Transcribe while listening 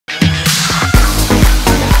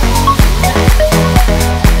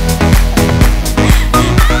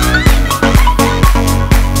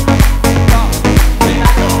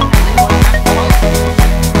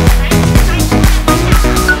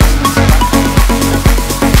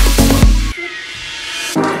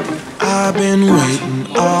I've been waiting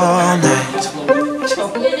all night.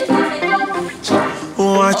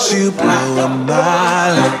 Watch you blow a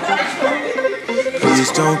mile.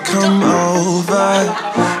 Please don't come over,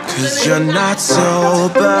 'cause you're not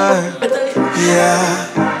sober. Yeah,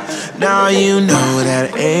 now you know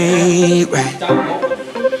that ain't right.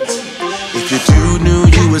 If your dude knew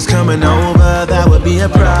you was coming over, that would be a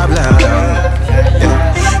problem.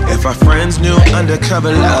 Yeah. If our friends knew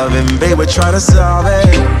undercover love, and they would try to solve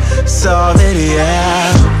it,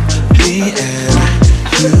 yeah. Me and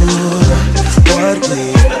you, what we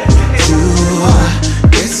do,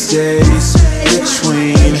 it stays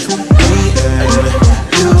between me and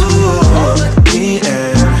you. Me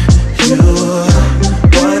and you,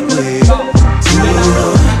 what we do,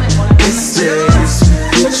 it stays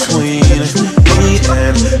between me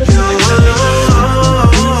and you.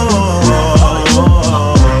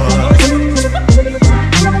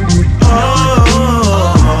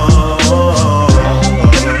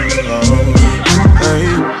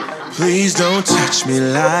 Please don't touch me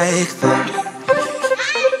like that,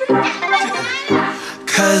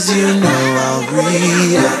 'cause you know I'll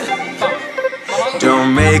react.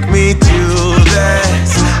 Don't make me do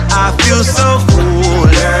this, I feel so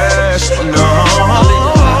foolish. No,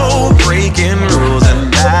 breaking rules,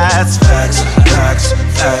 and that's facts, facts,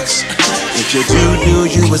 facts. If your dude knew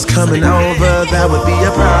you was coming over, that would be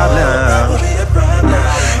a problem.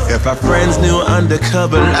 If our friends knew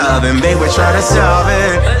undercover love, and they would try to solve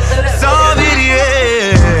it, yeah.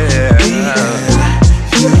 Me and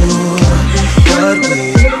you, what we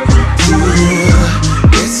do,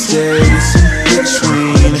 it stays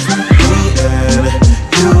between me and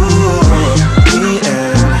you. Me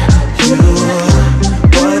and you,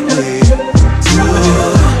 what we do,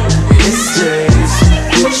 it stays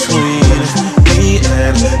between me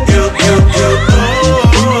and you, you, you.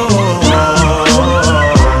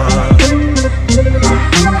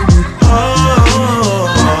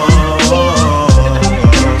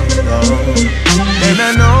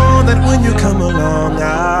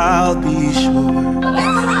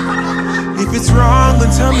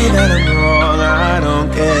 Tell me that I'm wrong, I don't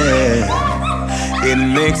care. It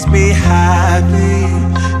makes me happy,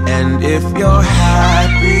 and if you're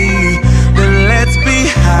happy, then let's be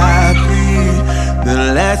happy.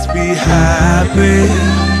 Then let's be happy.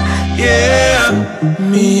 Yeah,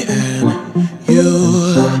 me and you,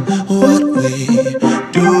 what we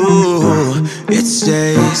do, it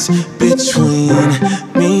stays between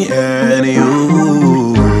me and you.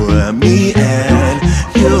 Me and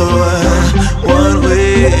you, what we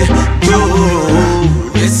do,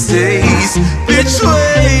 it stays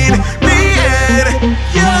between me and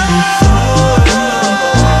you.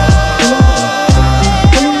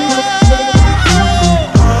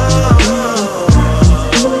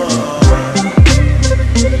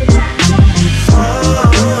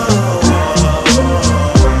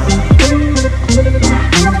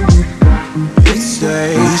 It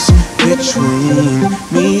stays between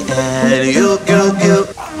me and you, you, you.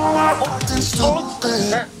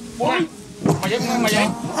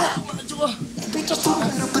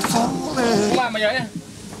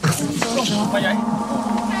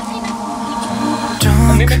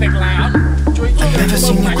 I've never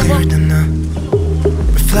seen you clearer than now.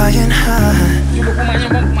 We're flying high,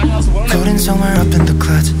 floating somewhere up in the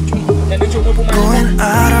clouds, going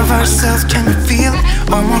out of ourselves. Can you feel it?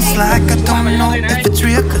 Almost like I don't know if it's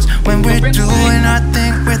real, 'cause when we're doing our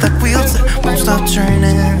thing, we're the wheels that won't stop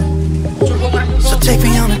turning. So take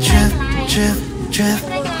me on a trip, trip, trip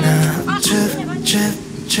now. Trip, trip,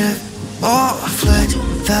 trip. Oh, flick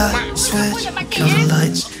the switch, kill the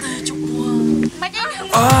lights.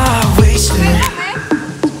 Oh, wasted.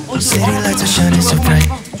 City lights are shining so bright.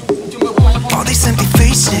 All these empty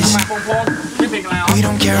faces, we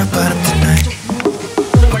don't care about them tonight.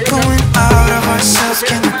 We're going out of ourselves,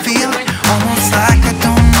 can you feel it? Almost like I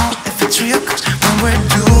don't know if it's real, 'cause when we're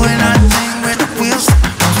doing our thing, we're the wheels that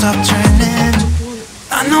won't stop turning.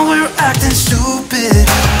 I know we're acting stupid,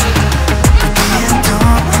 we're being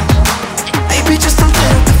dumb, maybe just a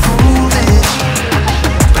little bit foolish,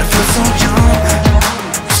 but I feel so young.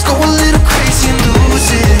 Let's go a little crazy and lose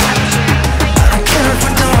it. I don't care if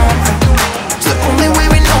we're dumb, it's the only way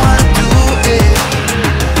we know how to do it.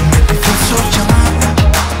 You make me feel so young.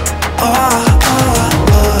 Oh, oh,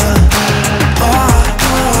 oh, oh, oh,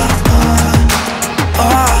 oh,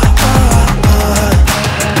 oh,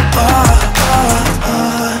 oh, oh,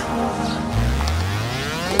 oh.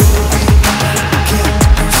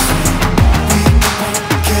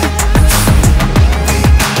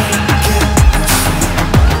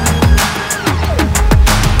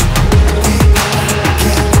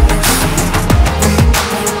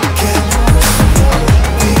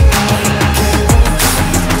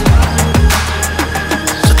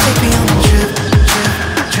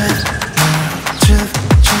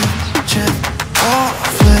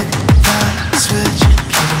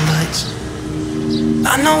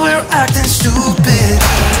 we're acting stupid,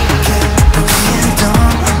 we're being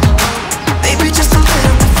dumb, maybe just a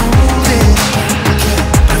little bit foolish,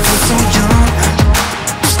 but I feel so young.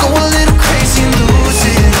 Just go a little crazy and lose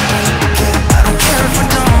it. I don't care if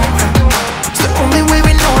we're dumb, it's the only way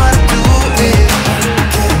we know how to do it.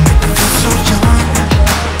 I feel so young,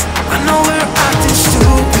 I know we're acting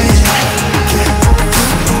stupid,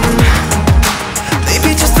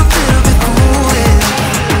 maybe just a little bit foolish.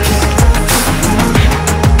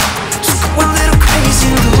 Just go a little crazy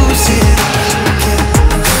and lose it.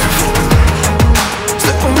 It's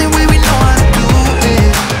the only way we know how to do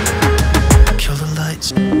it. Kill the lights.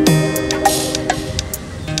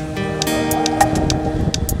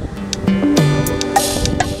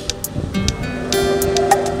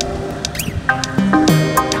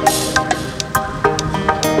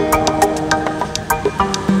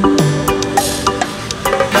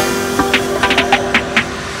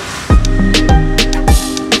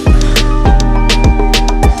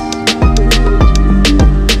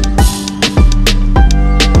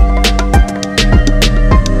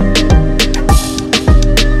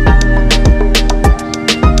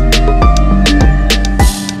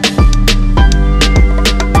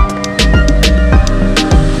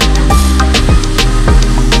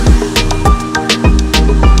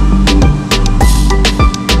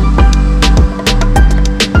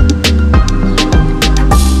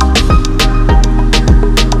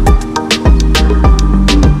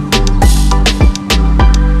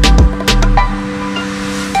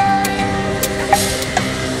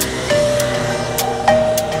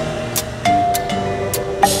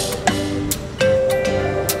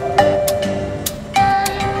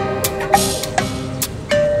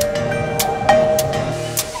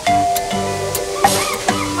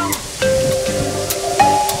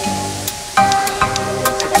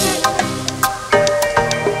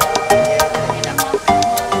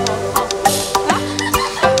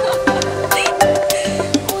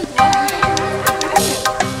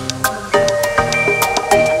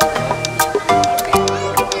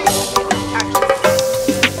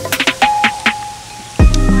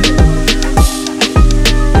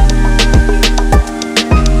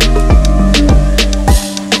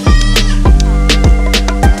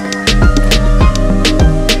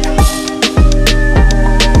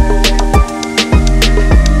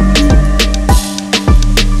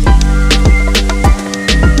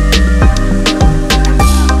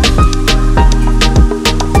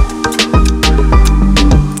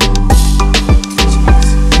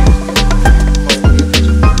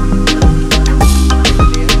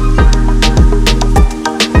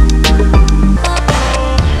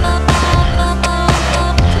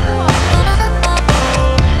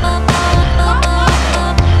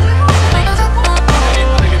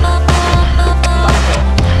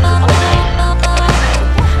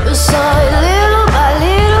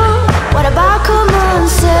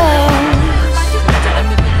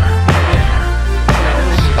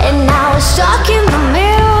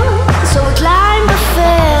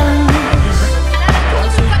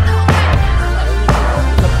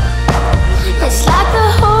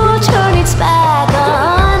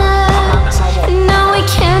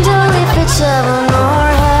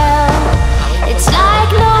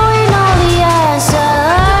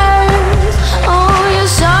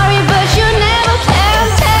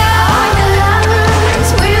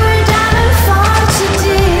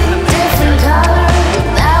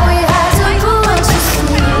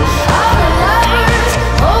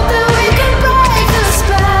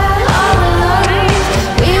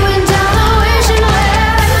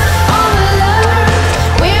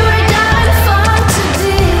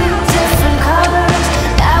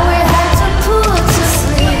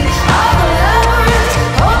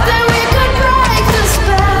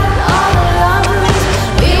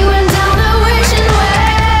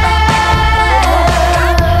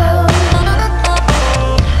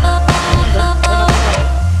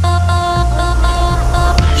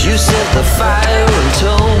 You set the fire